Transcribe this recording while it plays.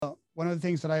one of the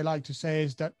things that I like to say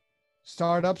is that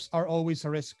startups are always a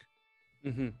risk.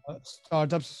 Mm-hmm.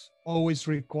 Startups always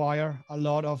require a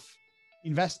lot of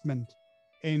investment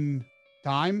in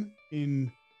time,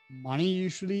 in money,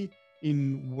 usually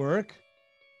in work.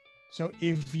 So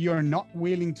if you're not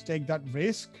willing to take that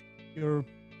risk, you're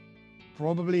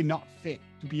probably not fit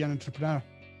to be an entrepreneur.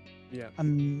 Yeah.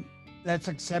 And let's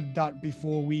accept that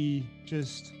before we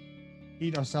just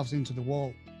hit ourselves into the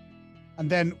wall. And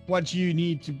then what you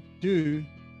need to do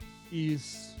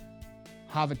is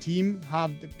have a team,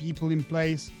 have the people in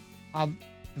place, have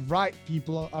the right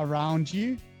people around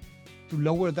you to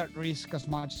lower that risk as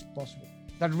much as possible.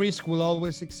 That risk will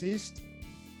always exist,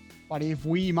 but if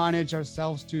we manage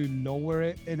ourselves to lower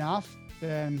it enough,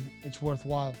 then it's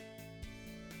worthwhile.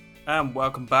 And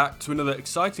welcome back to another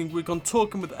exciting week on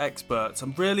Talking with Experts.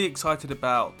 I'm really excited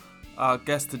about our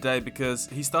guest today because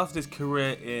he started his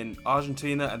career in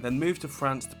Argentina and then moved to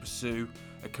France to pursue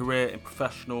a career in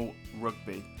professional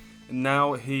rugby. And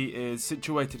now he is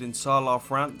situated in Sarlat,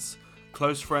 France,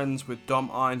 close friends with Dom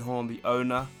Einhorn, the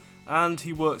owner, and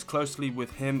he works closely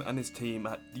with him and his team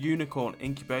at Unicorn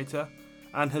Incubator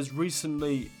and has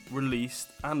recently released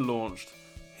and launched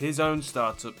his own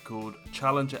startup called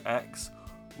Challenger X,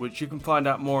 which you can find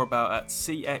out more about at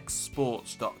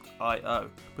cxsports.io.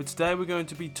 But today we're going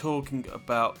to be talking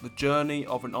about the journey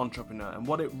of an entrepreneur and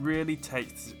what it really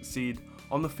takes to succeed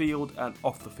on the field and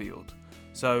off the field.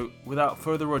 So without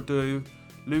further ado,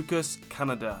 Lucas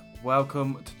Canada,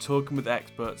 welcome to Talking with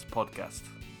Experts podcast.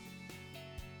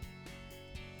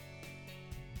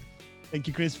 Thank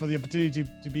you, Chris, for the opportunity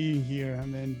to be here. I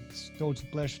mean, it's a total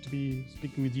pleasure to be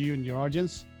speaking with you and your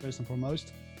audience, first and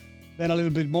foremost. Then a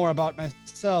little bit more about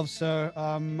myself. So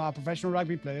I'm a professional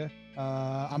rugby player.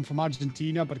 I'm from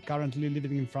Argentina, but currently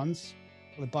living in France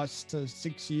for the past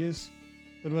 6 years.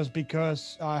 That was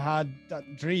because I had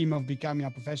that dream of becoming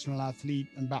a professional athlete,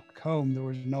 and back home there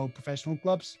were no professional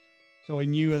clubs. So I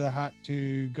knew that I had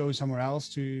to go somewhere else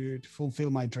to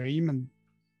fulfill my dream. And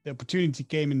the opportunity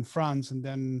came in France. And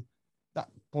then that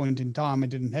point in time, I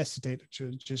didn't hesitate.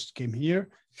 I just came here.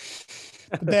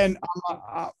 But then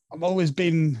I've always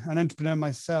been an entrepreneur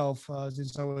myself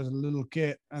since I was a little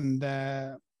kid. And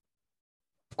of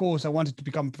course, I wanted to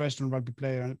become a professional rugby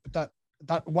player. But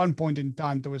that one point in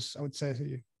time, there was, I would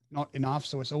say, not enough.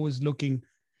 So I was always looking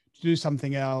to do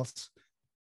something else.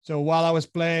 So while I was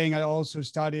playing, I also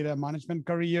studied a management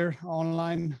career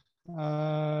online.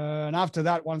 And after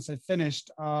that, once I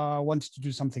finished, I wanted to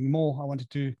do something more. I wanted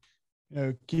to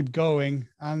keep going.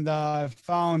 And I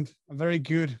found a very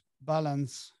good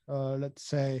balance, let's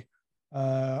say,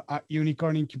 at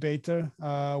Unicorn Incubator,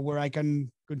 where I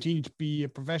can continue to be a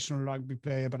professional rugby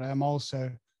player, but I am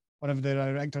also one of the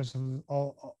directors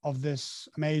of this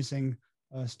amazing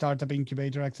startup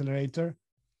incubator accelerator.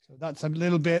 So that's a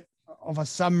little bit of a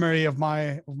summary of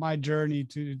my journey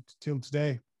till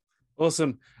today.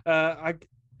 Awesome.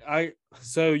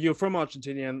 So you're from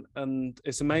Argentina, and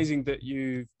it's amazing that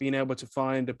you've been able to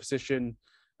find a position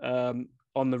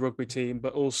on the rugby team,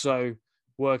 but also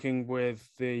working with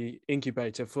the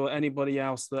incubator. For anybody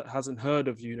else that hasn't heard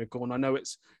of Unicorn, I know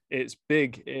it's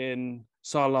big in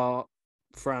Sarlat,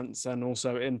 France, and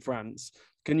also in France.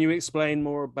 Can you explain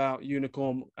more about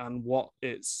Unicorn and what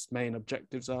its main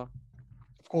objectives are?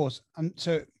 Of course. And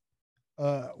so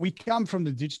we come from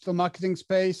the digital marketing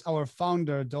space. Our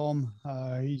founder, Dom,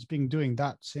 he's been doing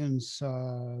that since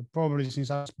probably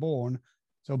since I was born.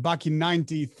 So back in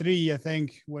 93, I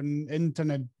think, when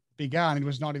internet began, it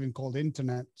was not even called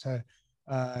internet. So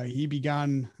he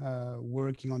began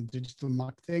working on digital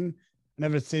marketing. And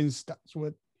ever since, that's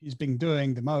what he's been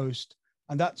doing the most.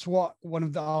 And that's what one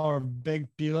of our big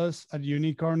pillars at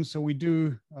Unicorn. So we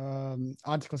do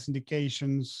article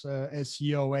syndications,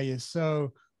 SEO,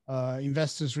 ASO,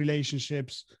 investors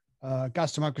relationships,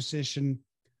 customer acquisition.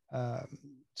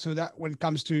 So that when it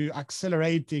comes to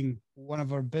accelerating one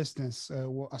of our business,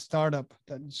 a startup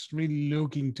that's really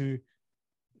looking to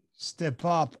step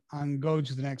up and go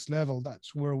to the next level,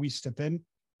 that's where we step in.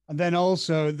 And then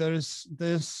also there's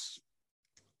this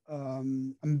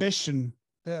ambition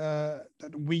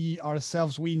that we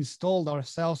installed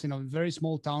ourselves in a very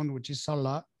small town, which is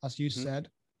Sarlat, as you said,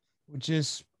 which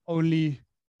is only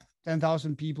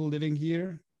 10,000 people living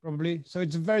here, probably. So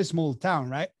it's a very small town,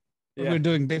 right? But we're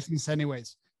doing business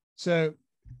anyways. So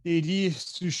the idea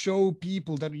is to show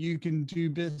people that you can do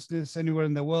business anywhere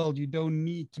in the world. You don't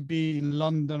need to be in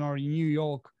London or in New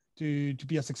York to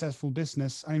be a successful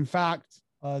business. And in fact,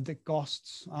 the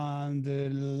costs and the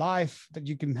life that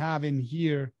you can have in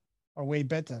here are way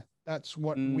better. That's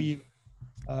what we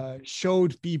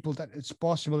showed people, that it's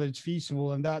possible, it's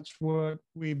feasible. And that's what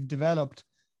we've developed.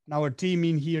 And our team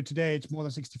in here today, it's more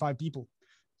than 65 people.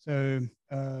 So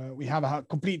we have a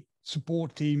complete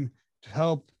support team to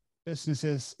help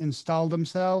businesses install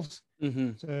themselves.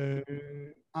 Mm-hmm. So,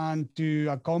 and to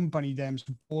accompany them,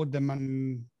 support them,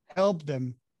 and help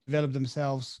them develop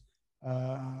themselves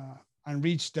and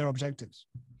reach their objectives.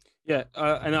 Yeah,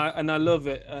 and I love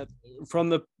it. From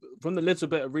the little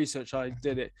bit of research I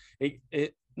did,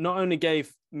 it not only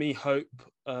gave me hope,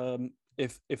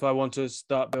 if I want to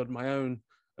start building my own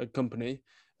company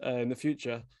in the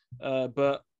future,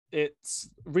 but it's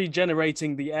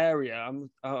regenerating the area.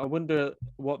 I wonder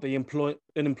what the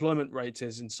unemployment rate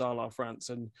is in Salar, France,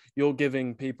 and you're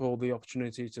giving people the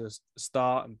opportunity to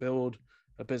start and build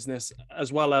a business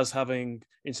as well as having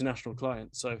international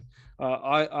clients. So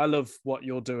I love what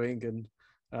you're doing, and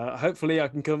hopefully I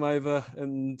can come over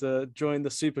and join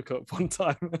the Super Cup one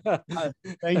time.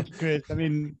 Thank you, Chris. I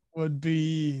mean, it would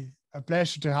be a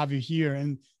pleasure to have you here.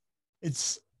 And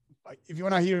it's, if you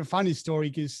want to hear a funny story,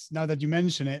 because now that you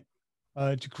mention it,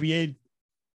 to create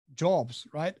jobs,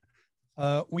 right?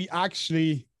 We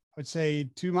actually, I would say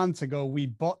 2 months ago, we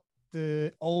bought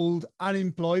the old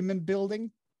unemployment building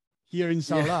here in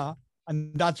Salar,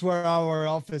 and that's where our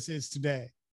office is today.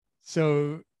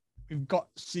 So we've got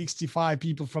 65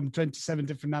 people from 27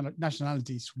 different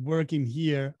nationalities working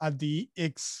here at the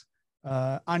X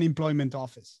unemployment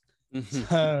office.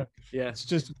 So it's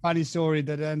just a funny story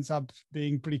that ends up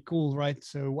being pretty cool, right?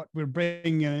 So what we're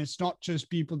bringing in, it's not just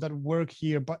people that work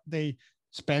here, but they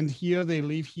spend here, they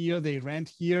live here, they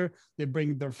rent here, they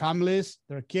bring their families,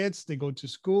 their kids, they go to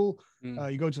school,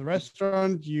 you go to the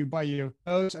restaurant, you buy your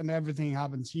clothes, and everything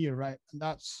happens here, right? And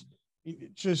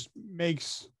it just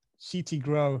makes city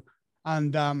grow.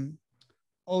 And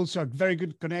also a very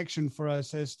good connection for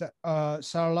us is that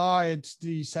Sarlat, it's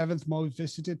the 7th most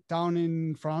visited town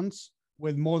in France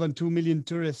with more than 2 million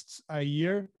tourists a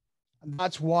year. And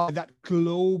that's why that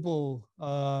global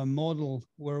model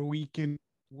where we can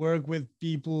work with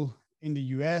people in the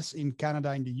US, in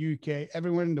Canada, in the UK,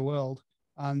 everywhere in the world.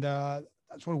 And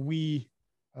that's what we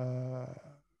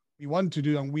want to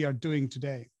do, and we are doing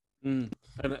today. And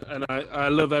I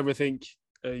love everything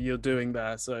you're doing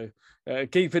there. So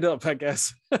keep it up, I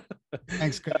guess.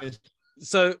 Thanks, Chris.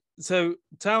 So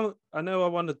I know I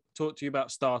want to talk to you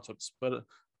about startups, but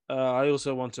I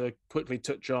also want to quickly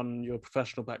touch on your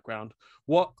professional background.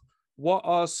 What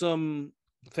are some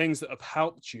things that have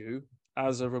helped you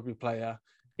as a rugby player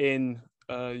in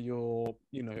your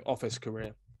office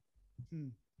career?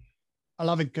 I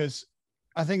love it because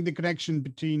I think the connection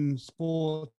between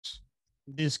sports,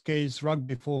 in this case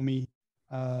rugby for me,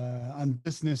 and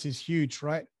business is huge,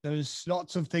 right? There's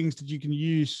lots of things that you can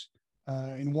use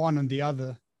in one and the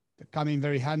other that come in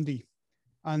very handy.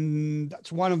 And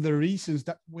that's one of the reasons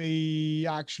that we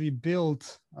actually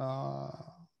built our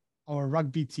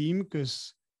rugby team,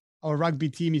 because our rugby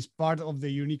team is part of the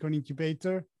Unicorn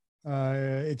Incubator.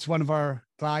 It's one of our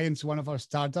clients, one of our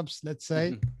startups, let's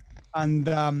say.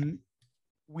 And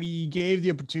we gave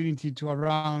the opportunity to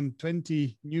around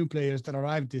 20 new players that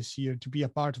arrived this year to be a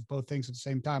part of both things at the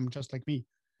same time, just like me.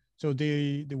 So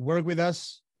they work with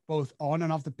us both on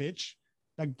and off the pitch.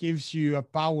 That gives you a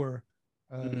power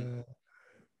to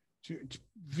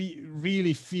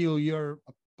really feel you're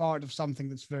a part of something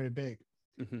that's very big.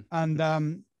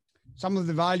 And some of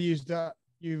the values that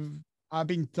I've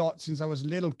been taught since I was a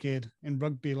little kid in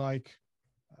rugby, like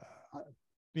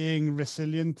being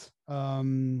resilient,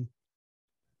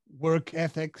 work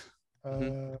ethic,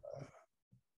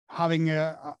 having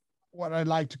what I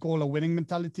like to call a winning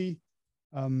mentality,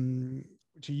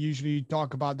 which I usually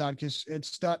talk about that because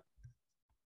it's that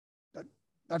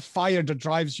fire that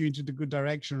drives you into the good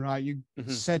direction, right? You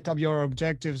set up your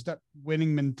objectives, that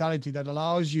winning mentality that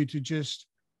allows you to just,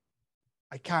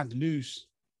 I can't lose.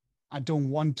 I don't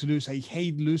want to lose. I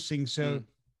hate losing. So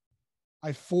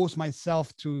I force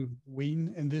myself to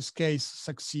win, in this case,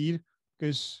 succeed,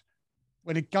 because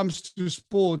when it comes to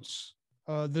sports,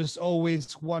 there's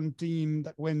always one team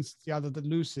that wins, the other that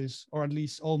loses, or at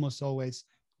least almost always.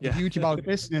 The beauty about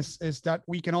business is that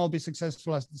we can all be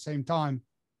successful at the same time.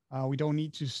 We don't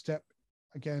need to step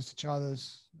against each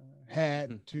other's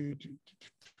head to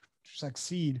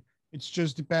succeed. It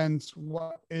just depends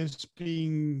what is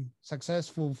being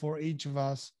successful for each of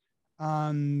us.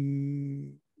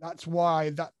 And that's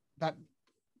why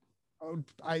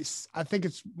I think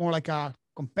it's more like a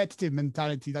competitive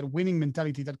mentality, that winning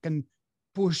mentality that can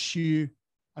push you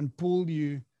and pull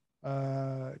you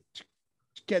to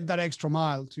get that extra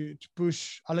mile, to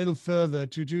push a little further,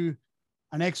 to do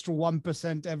an extra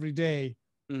 1% every day,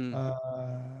 and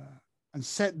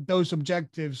set those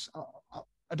objectives.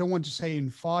 I don't want to say in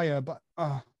fire, but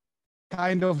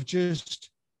kind of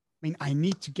just mean, I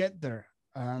need to get there.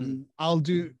 I'll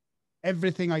do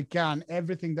everything I can,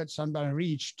 everything that's on my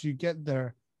reach to get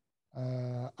there.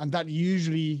 And that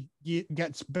usually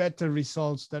gets better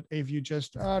results than if you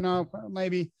just, oh no, well,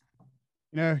 maybe,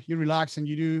 you relax and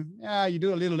you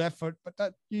do a little effort, but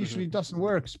that usually doesn't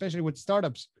work, especially with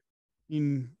startups.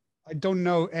 I don't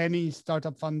know any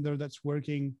startup funder that's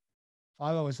working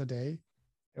 5 hours a day.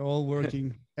 They're all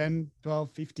working 10,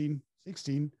 12, 15,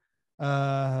 16.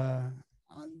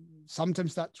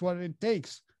 Sometimes that's what it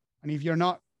takes. And if you're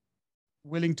not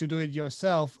willing to do it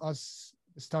yourself as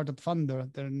a startup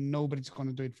funder, then nobody's going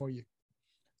to do it for you.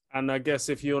 And I guess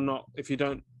if you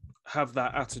don't have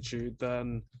that attitude,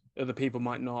 then other people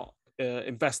might not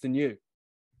invest in you.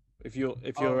 If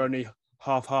you're only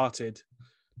half-hearted,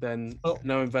 then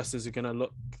no investors are going to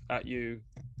look at you.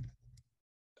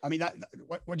 I mean,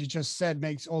 what you just said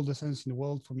makes all the sense in the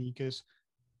world for me, because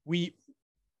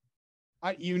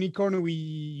at Unicorn, we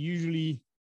usually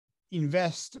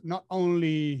invest not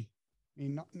only,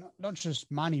 not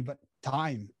just money, but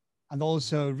time and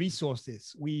also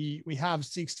resources. We have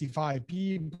 65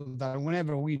 people that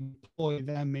whenever we deploy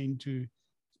them into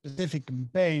a specific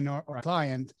campaign or a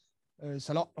client, there's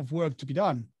a lot of work to be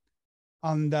done.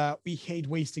 And we hate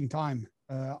wasting time.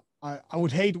 I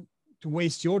would hate to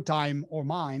waste your time or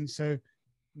mine. So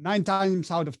 9 times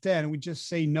out of 10, we just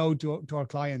say no to our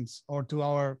clients or to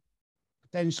our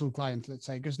potential clients, let's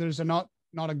say, because there's not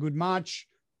a good match,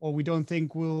 or we don't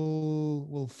think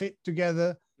we'll fit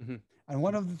together. And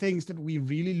one of the things that we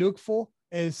really look for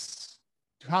is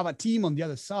to have a team on the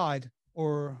other side,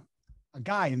 or a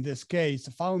guy in this case,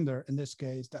 a founder in this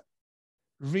case, that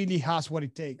really has what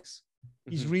it takes.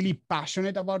 He's really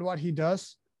passionate about what he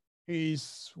does.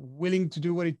 He's willing to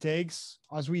do what it takes.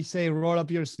 As we say, roll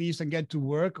up your sleeves and get to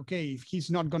work. Okay, if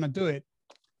he's not going to do it,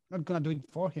 I'm not going to do it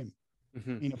for him. I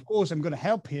mean, of course, I'm going to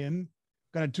help him.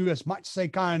 I'm going to do as much as I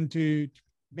can to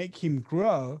make him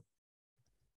grow.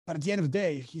 But at the end of the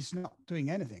day, he's not doing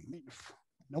anything. I mean,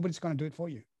 nobody's going to do it for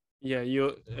you. Yeah,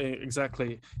 you're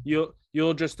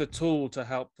just a tool to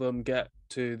help them get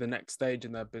to the next stage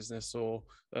in their business or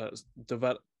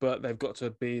develop, but they've got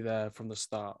to be there from the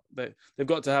start. They've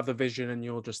got to have the vision, and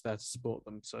you're just there to support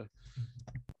them. So, of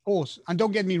course, and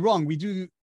don't get me wrong, we do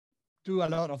a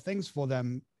lot of things for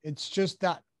them. It's just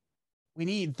that we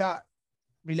need that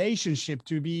relationship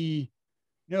to be,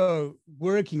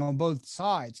 working on both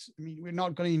sides. I mean, we're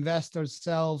not going to invest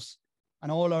ourselves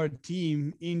and all our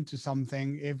team into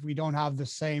something if we don't have the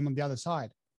same on the other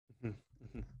side.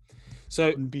 So,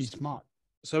 wouldn't be smart.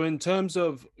 So in terms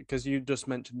of, because you just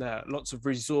mentioned there, lots of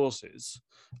resources,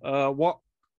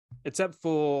 except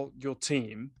for your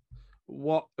team,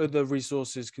 what other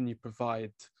resources can you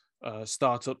provide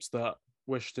startups that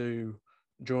wish to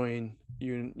join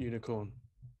Unicorn?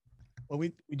 Well,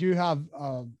 we do have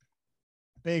a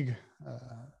big,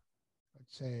 let's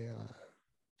say,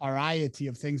 variety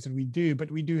of things that we do, but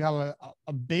we do have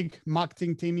a big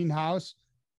marketing team in-house,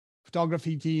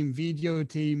 photography team, video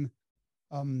team.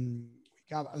 We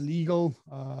have a legal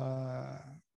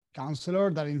counselor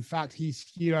that, in fact, he's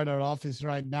here at our office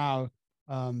right now,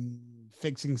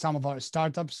 fixing some of our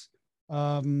startups. We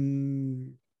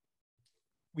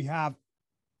have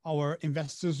our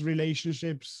investors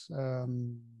relationships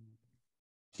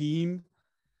team.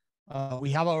 We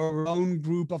have our own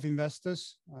group of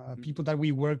investors, people that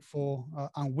we work for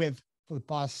and with for the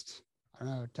past,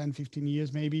 10, 15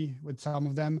 years, maybe, with some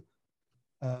of them.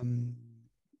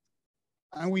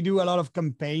 And we do a lot of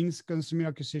campaigns, consumer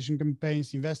acquisition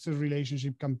campaigns, investor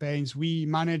relationship campaigns. We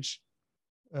manage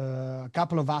a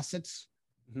couple of assets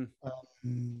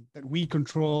that we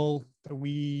control.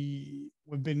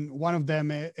 One of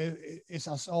them is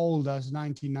as old as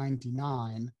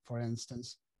 1999, for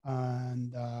instance.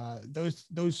 And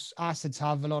those assets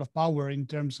have a lot of power in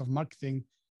terms of marketing,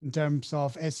 in terms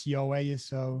of SEO,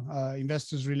 ASO,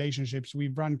 investors relationships.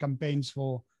 We've run campaigns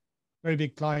for very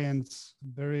big clients,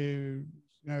 very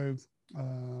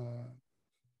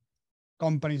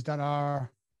companies that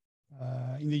are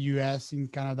in the US, in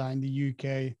Canada, in the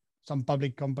UK, some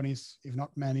public companies, if not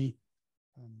many.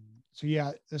 So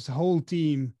yeah, there's a whole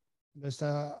team. There's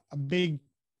a big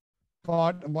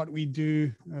part of what we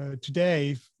do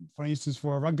today, for instance,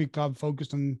 for a rugby club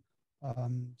focused on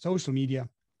social media.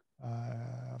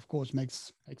 Of course,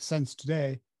 makes sense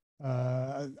today.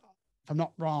 If I'm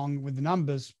not wrong with the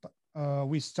numbers, but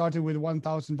we started with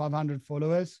 1,500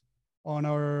 followers on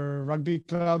our rugby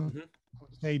club, I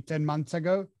would say 10 months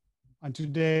ago. And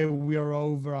today we are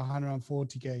over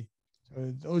 140K.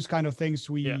 So those kind of things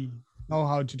we know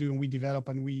how to do, and we develop,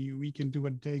 and we can do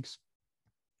what it takes.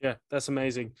 Yeah, that's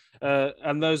amazing.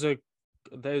 And those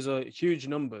are huge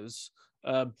numbers.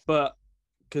 But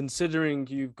considering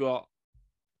you've got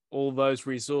all those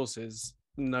resources,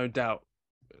 no doubt,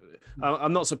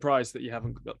 I'm not surprised that you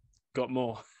haven't got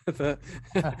more. Well,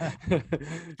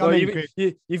 Coming,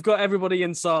 Chris. you've got everybody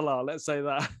in Salar, let's say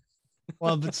that.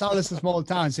 Well, but Salar is a small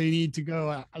town, so you need to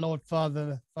go a lot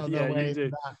further Yeah, away you do.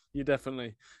 than that. You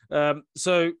definitely.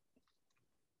 So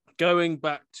going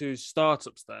back to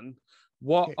startups then,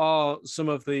 what are some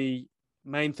of the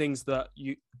main things that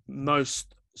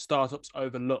most startups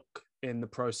overlook in the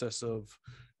process of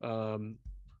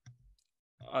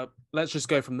let's just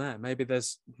go from there. Maybe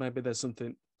there's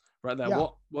something right there. Yeah.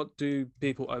 What do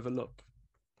people overlook?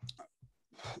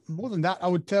 More than that, I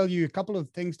would tell you a couple of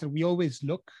things that we always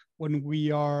look when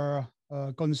we are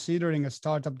considering a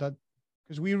startup, that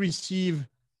because we receive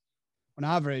on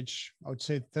average, I would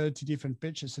say 30 different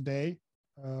pitches a day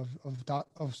of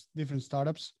different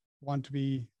startups want to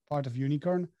be part of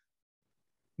Unicorn.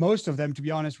 Most of them, to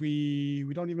be honest, we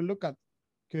don't even look at,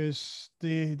 because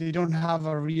they don't have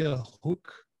a real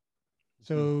hook.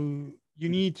 So you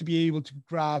need to be able to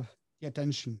grab the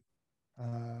attention.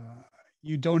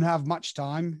 You don't have much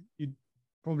time. You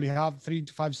probably have 3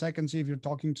 to 5 seconds if you're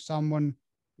talking to someone.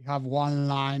 You have one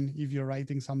line if you're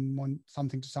writing something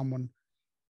to someone.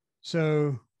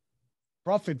 So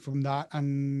profit from that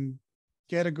and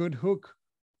get a good hook.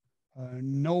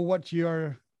 Know what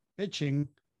you're pitching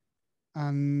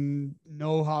and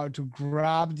know how to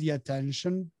grab the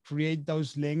attention, create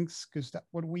those links, because that's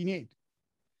what we need.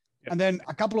 Yep. And then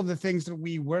a couple of the things that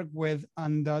we work with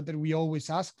and that we always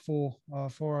ask for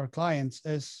our clients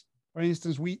is, for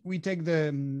instance, we take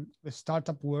the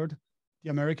startup word the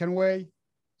American way.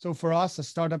 So for us, a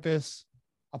startup is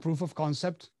a proof of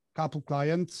concept, couple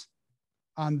clients,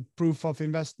 and proof of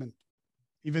investment.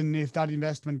 Even if that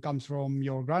investment comes from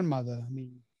your grandmother, I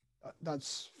mean,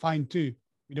 that's fine too.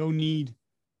 We don't need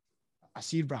a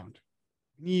seed round.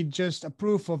 We need just a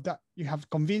proof of that you have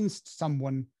convinced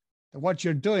someone that what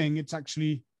you're doing, it's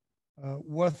actually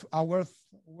worth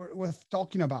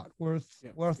talking about,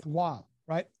 worthwhile,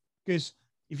 right? Because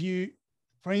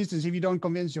for instance, if you don't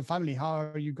convince your family, how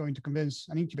are you going to convince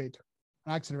an incubator,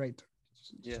 an accelerator?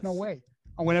 There's no way.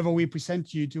 And whenever we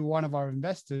present you to one of our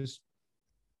investors,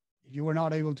 if you were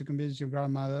not able to convince your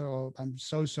grandmother, or I'm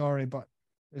so sorry, but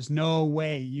there's no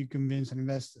way you convince an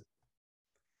investor.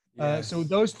 Yes. So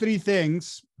those 3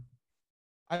 things,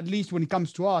 at least when it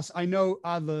comes to us, I know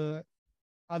other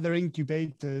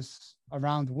incubators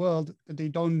around the world that they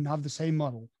don't have the same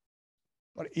model.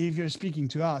 But if you're speaking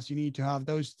to us, you need to have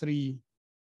those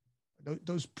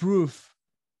proof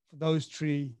for those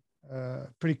 3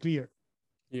 pretty clear.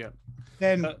 Yeah.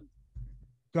 Then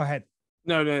go ahead.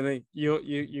 No.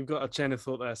 You've got a chain of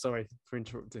thought there. Sorry for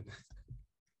interrupting.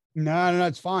 No,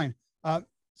 it's fine. And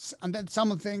then some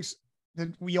of the things that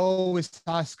we always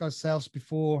ask ourselves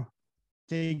before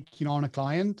taking on a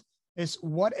client is,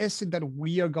 what is it that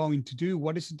we are going to do?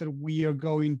 What is it that we are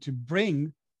going to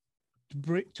bring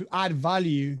to add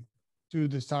value to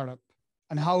the startup?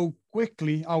 And how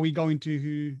quickly are we going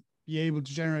to be able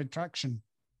to generate traction?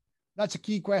 That's a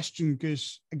key question,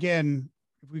 because again,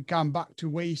 if we come back to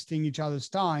wasting each other's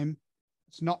time,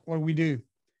 it's not what we do.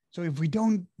 So if we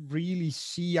don't really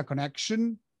see a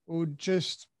connection, we'll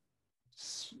just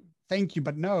thank you,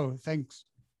 but no thanks,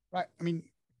 right? I mean,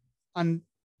 and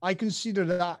I consider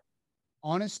that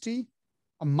honesty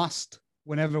a must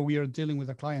whenever we are dealing with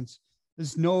our clients.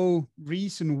 There's no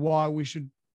reason why we should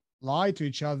lie to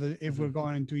each other if we're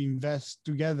going to invest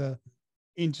together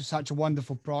into such a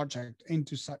wonderful project,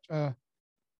 into such a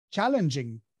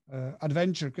challenging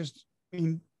adventure. Because I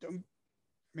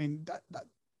mean that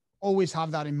always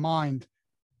have that in mind.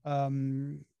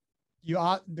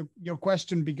 Your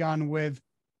question began with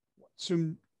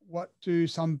what do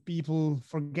some people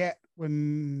forget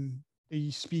when they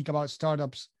speak about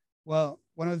startups? Well,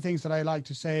 one of the things that I like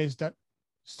to say is that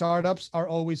startups are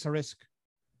always a risk.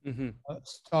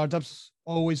 Startups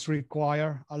always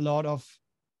require a lot of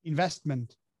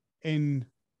investment in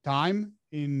time,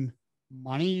 in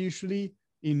money, usually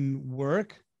in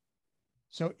work.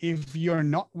 So if you're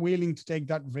not willing to take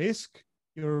that risk,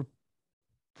 you're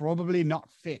probably not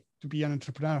fit to be an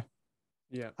entrepreneur.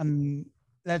 Yeah. And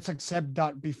let's accept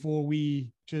that before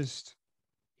we just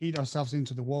hit ourselves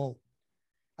into the wall.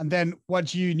 And then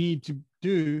what you need to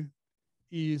do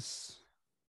is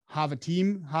have a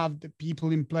team, have the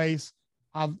people in place,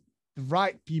 have the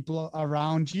right people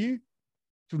around you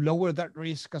to lower that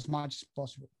risk as much as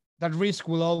possible. That risk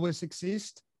will always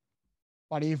exist,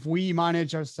 but if we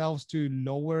manage ourselves to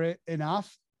lower it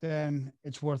enough, then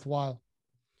it's worthwhile.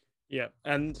 Yeah.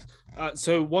 And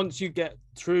so once you get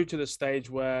through to the stage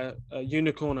where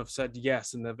Unicorn have said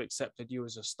yes and they've accepted you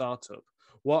as a startup,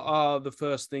 what are the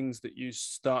first things that you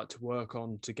start to work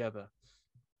on together?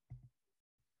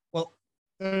 Well,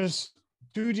 there's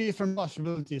two different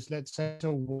possibilities, let's say.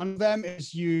 So one of them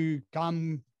is you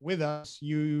come with us,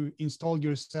 you install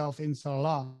yourself in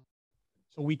Salah,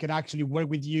 so we can actually work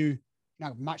with you in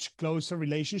a much closer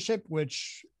relationship,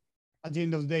 which at the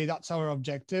end of the day, that's our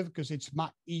objective, because it's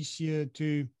much easier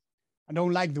to, I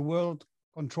don't like the word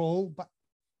control, but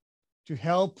to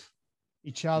help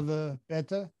each other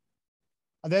better.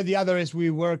 And then the other is we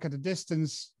work at a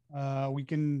distance. We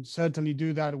can certainly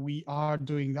do that. We are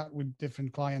doing that with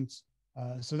different clients.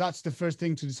 So that's the first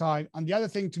thing to decide. And the other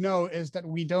thing to know is that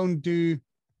we don't do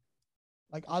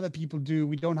like other people do.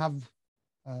 We don't have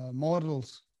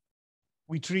models.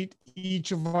 We treat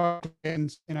each of our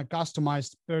clients in a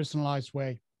customized, personalized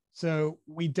way. So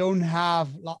we don't have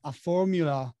a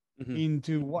formula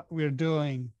into what we're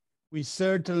doing. We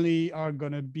certainly are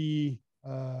going to be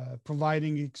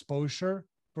providing exposure,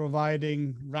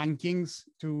 providing rankings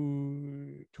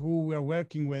to who we're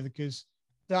working with, because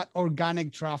that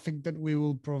organic traffic that we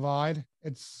will provide,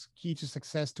 it's key to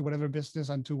success to whatever business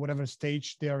and to whatever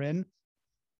stage they're in.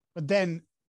 But then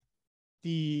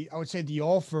I would say the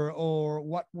offer or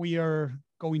what we are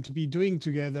going to be doing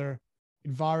together,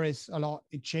 it varies a lot.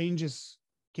 It changes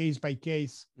case by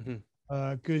case,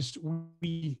 because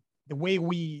the way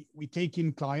we take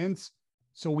in clients,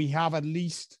 so we have at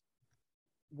least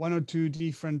one or two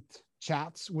different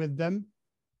chats with them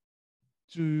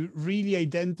to really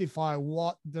identify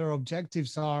what their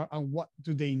objectives are and what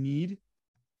do they need.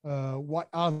 What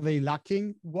are they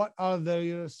lacking? What are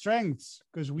their strengths?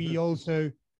 Because we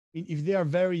also, if they are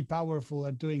very powerful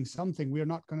at doing something, we are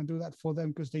not going to do that for them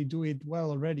because they do it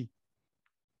well already.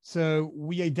 So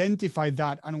we identify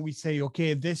that and we say,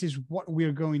 okay, this is what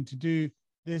we're going to do.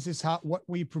 This is what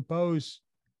we propose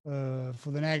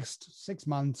for the next 6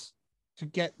 months to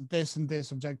get this and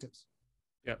this objectives.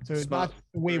 Yeah. So that's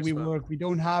the way we work. We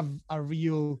don't have a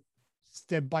real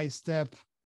step-by-step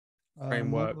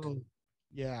framework. model.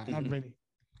 Yeah, not really.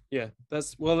 Yeah,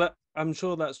 I'm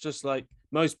sure that's just like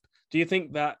most. Do you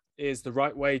think that is the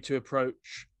right way to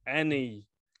approach any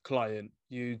client?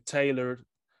 You tailor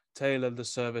the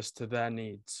service to their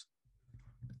needs.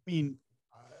 I mean,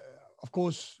 of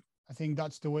course, I think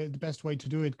that's the best way to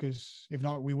do it, because if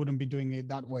not, we wouldn't be doing it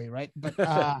that way, right? But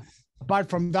apart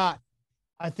from that,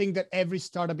 I think that every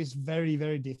startup is very,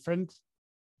 very different,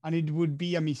 and it would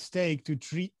be a mistake to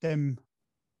treat them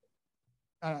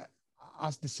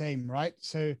as the same, right?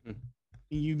 So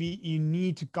you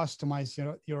need to customize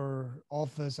your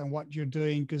offers and what you're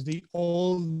doing, because they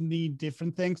all need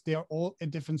different things. They are all at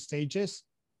different stages,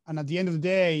 and at the end of the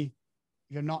day,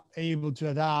 if you're not able to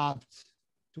adapt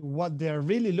to what they're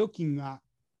really looking at,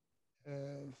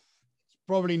 it's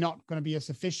probably not going to be as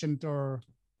efficient, or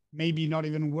maybe not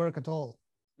even work at all.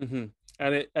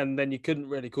 And then you couldn't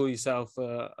really call yourself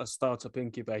a startup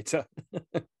incubator.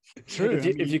 True.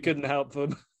 if you couldn't help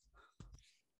them.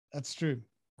 That's true.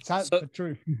 Sad, but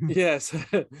true. Yes,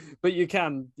 but you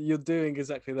can. You're doing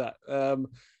exactly that.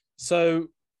 So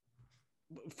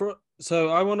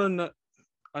I want to know.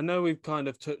 I know we've kind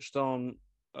of touched on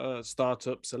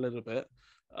startups a little bit.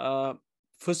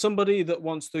 For somebody that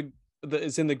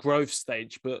is in the growth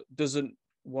stage but doesn't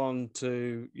want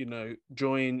to,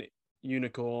 join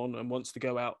Unicorn and wants to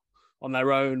go out on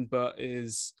their own but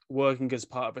is working as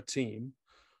part of a team,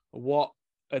 what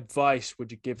advice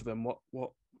would you give them?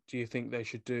 What do you think they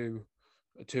should do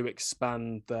to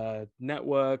expand their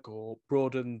network or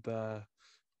broaden their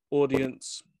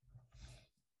audience?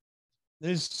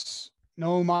 There's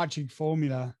no magic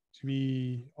formula, to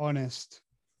be honest.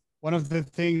 One of the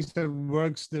things that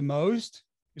works the most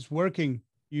is working,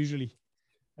 usually.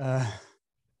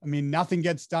 Nothing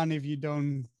gets done if you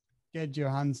don't get your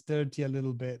hands dirty a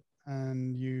little bit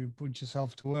and you put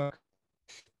yourself to work.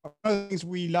 One of the things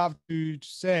we love to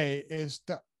say is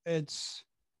that it's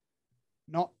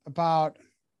not about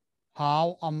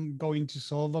how I'm going to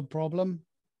solve a problem.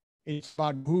 It's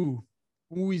about who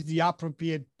is the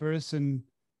appropriate person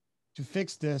to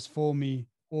fix this for me,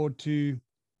 or to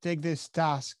take this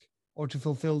task, or to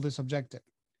fulfill this objective.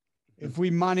 If we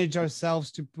manage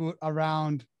ourselves to put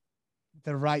around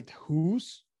the right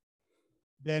who's,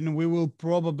 then we will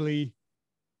probably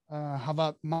have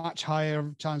a much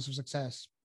higher chance of success.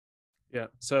 Yeah.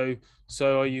 So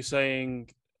are you saying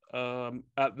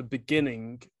at the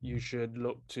beginning you should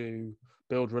look to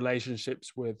build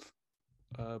relationships with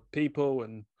people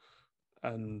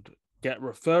and get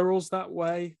referrals that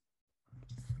way?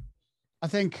 I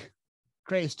think,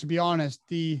 Chris, to be honest,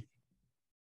 the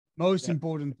most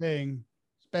important thing,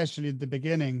 especially at the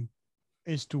beginning,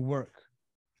 is to work.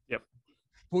 Yep.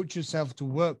 Put yourself to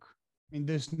work. I mean,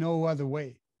 there's no other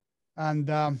way.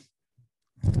 And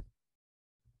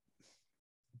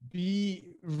be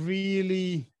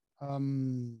really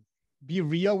be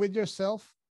real with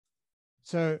yourself.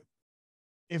 So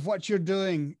if what you're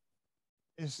doing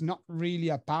is not really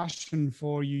a passion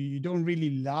for you, you don't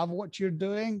really love what you're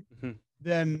doing,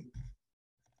 then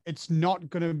it's not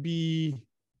going to be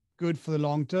good for the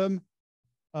long term.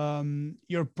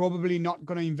 You're probably not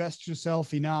going to invest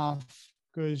yourself enough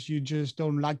because you just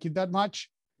don't like it that much.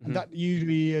 And that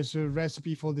usually is a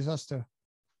recipe for disaster.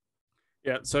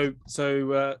 Yeah. So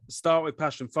start with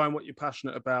passion, find what you're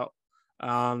passionate about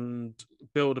and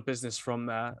build a business from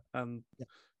there,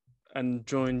 and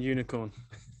join Unicorn.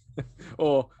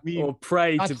 or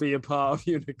pray to be a part of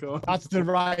Unicorn. That's the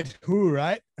right who,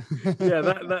 right? Yeah,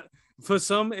 that for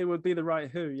some it would be the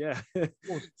right who. Yeah.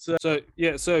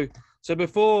 So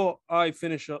before I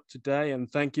finish up today, and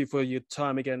thank you for your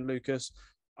time again, Lucas,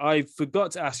 I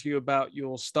forgot to ask you about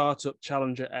your startup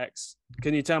Challenger X.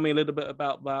 Can you tell me a little bit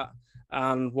about that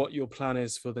and what your plan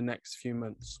is for the next few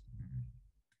months?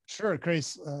 Sure,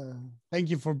 Chris. Thank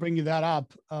you for bringing that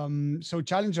up. So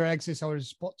Challenger X is our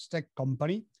sports tech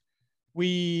company.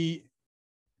 We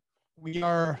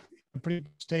are in a pretty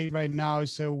good state right now,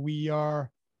 so we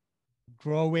are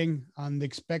growing and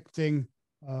expecting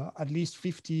at least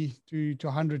 50 to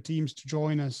 100 teams to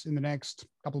join us in the next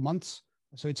couple of months.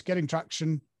 So it's getting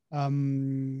traction.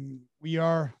 We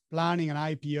are planning an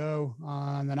IPO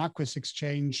and an Aquis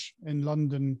exchange in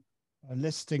London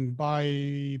listing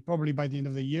probably by the end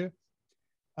of the year.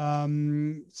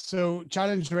 So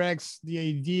Challenger X, the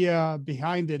idea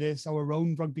behind it is our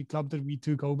own rugby club that we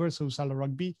took over, so Salah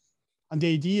Rugby. And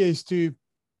the idea is to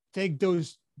take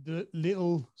the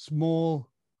little small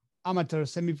amateur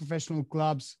semi-professional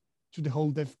clubs to the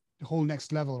whole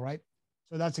next level, right?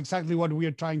 So that's exactly what we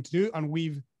are trying to do. And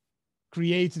we've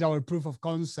created our proof of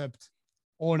concept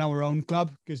on our own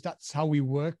club because that's how we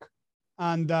work.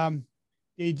 And the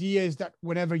idea is that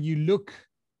whenever you look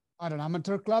at an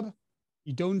amateur club,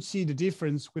 you don't see the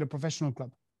difference with a professional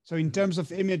club. So in terms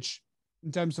of image,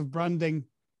 in terms of branding,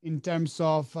 in terms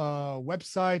of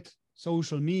website,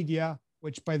 social media,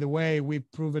 which by the way,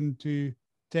 we've proven to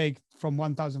take from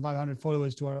 1,500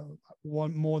 followers to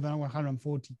more than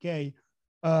 140K.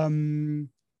 And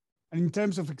in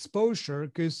terms of exposure,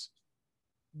 because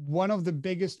one of the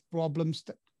biggest problems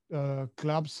that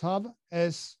clubs have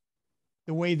is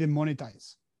the way they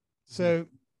monetize. So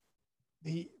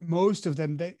most of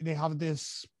them, they have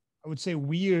this, I would say,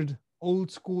 weird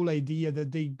old school idea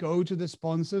that they go to the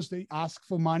sponsors, they ask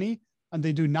for money, and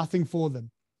they do nothing for them.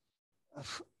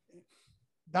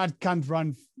 That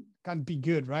can't be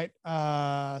good, right?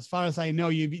 As far as I know,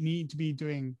 you need to be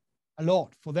doing a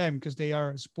lot for them because they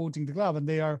are supporting the club and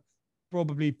they are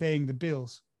probably paying the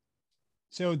bills.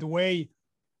 So the way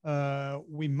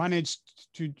we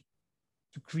managed to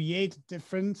create a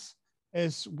difference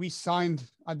is we signed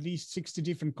at least 60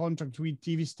 different contracts with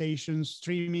TV stations,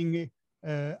 streaming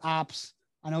apps,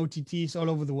 and OTTs all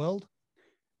over the world.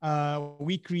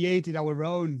 We created our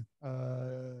own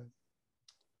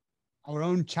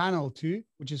channel too,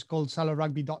 which is called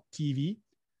salarugby.tv.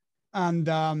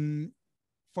 And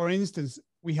for instance,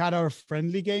 we had our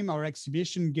friendly game, our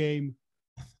exhibition game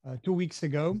 2 weeks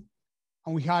ago,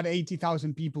 and we had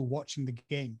 80,000 people watching the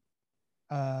game.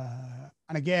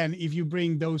 And again, if you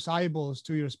bring those eyeballs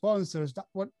to your sponsors,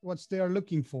 what's they are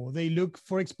looking for? They look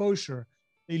for exposure.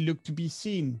 They look to be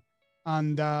seen.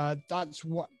 And that's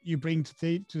what you bring to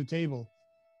the table.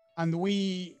 And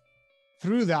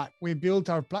through that, we built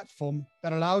our platform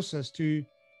that allows us to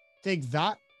take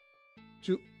that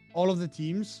to all of the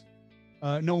teams,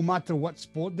 no matter what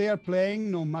sport they are playing,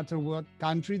 no matter what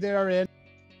country they are in.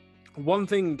 Another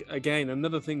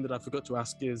thing that I forgot to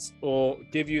ask is, or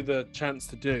give you the chance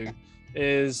to do,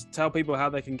 is tell people how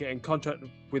they can get in contact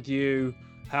with you,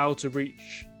 how to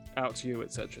reach out to you,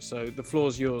 etc. So the floor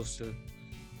is yours to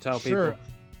tell people.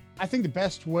 I think the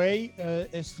best way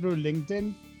is through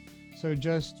LinkedIn. So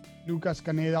just Lucas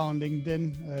Caneda on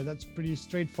LinkedIn. That's pretty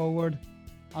straightforward.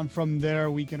 And from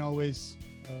there, we can always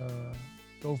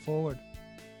go forward.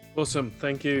 Awesome.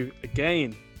 Thank you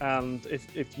again. And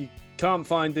if you can't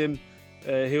find him,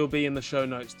 he'll be in the show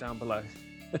notes down below.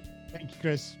 Thank you,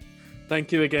 Chris.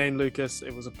 Thank you again, Lucas.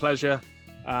 It was a pleasure,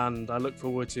 and I look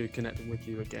forward to connecting with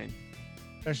you again.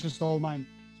 Pleasure's all mine.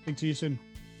 Speak to you soon.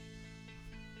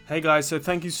 Hey guys, so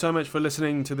thank you so much for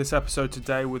listening to this episode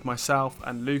today with myself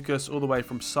and Lucas, all the way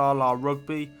from Salah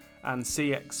Rugby and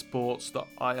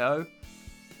cxsports.io.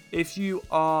 If you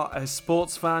are a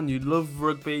sports fan, you love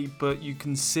rugby, but you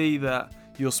can see that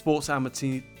your sports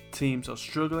amateur teams are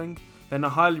struggling, then I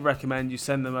highly recommend you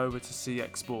send them over to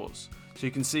CX Sports. So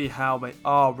you can see how they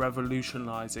are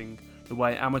revolutionising the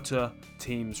way amateur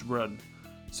teams run.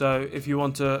 So if you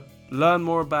want to learn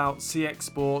more about CX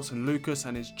Sports and Lucas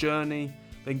and his journey,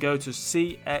 then go to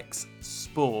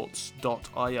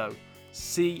cxsports.io.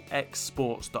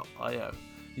 cxsports.io.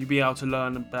 You'll be able to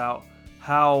learn about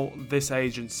how this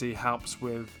agency helps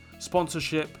with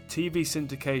sponsorship, TV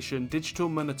syndication, digital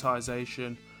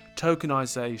monetization,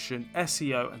 tokenization,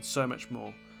 SEO, and so much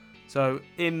more. So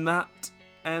in that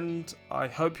end, I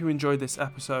hope you enjoyed this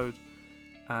episode,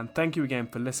 and thank you again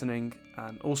for listening,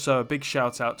 and also a big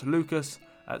shout out to Lucas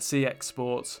at CX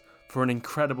Sports for an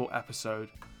incredible episode.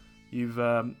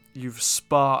 You've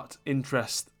sparked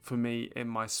interest for me in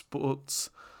my sports,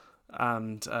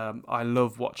 and I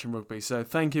love watching rugby. So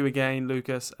thank you again,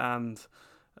 Lucas, and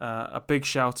a big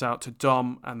shout out to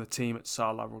Dom and the team at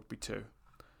Sala Rugby too.